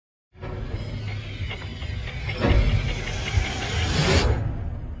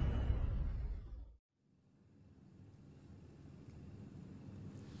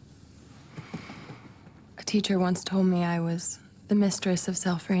teacher once told me I was the mistress of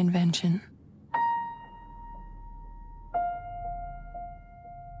self-reinvention.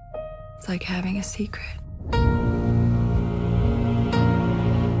 It's like having a secret.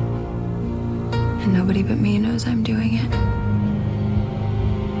 And nobody but me knows I'm doing it.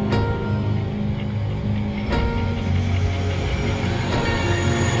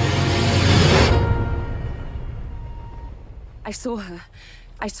 I saw her.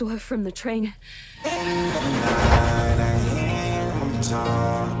 I saw her from the train.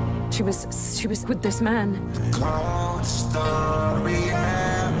 She was with this man.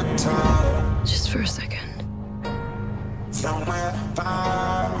 Just for a second.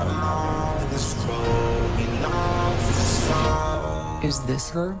 Is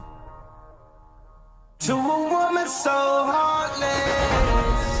this her? To a woman so heartless.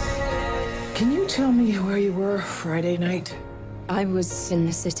 Can you tell me where you were Friday night? I was in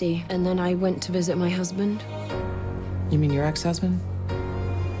the city, and then I went to visit my husband. You mean your ex-husband?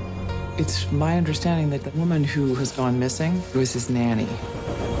 It's my understanding that the woman who has gone missing was his nanny.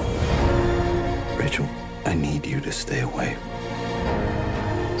 Rachel, I need you to stay away.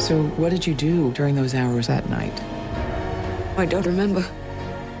 So what did you do during those hours that night? I don't remember.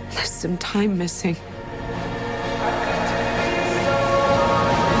 There's some time missing.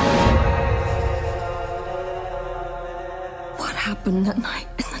 What happened that night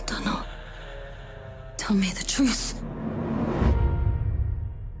in the tunnel? Tell me the truth.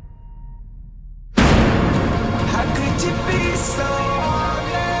 How could you be so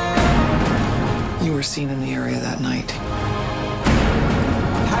heartless? You were seen in the area that night.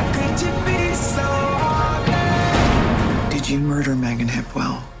 How could you be so heartless? Did you murder Megan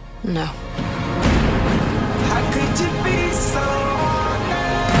Hipwell? No. How could you be so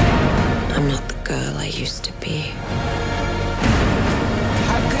heartless? I'm not the girl I used to be.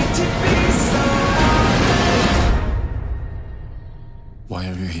 How could you be so heartless? Why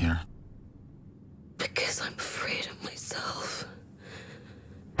are you here?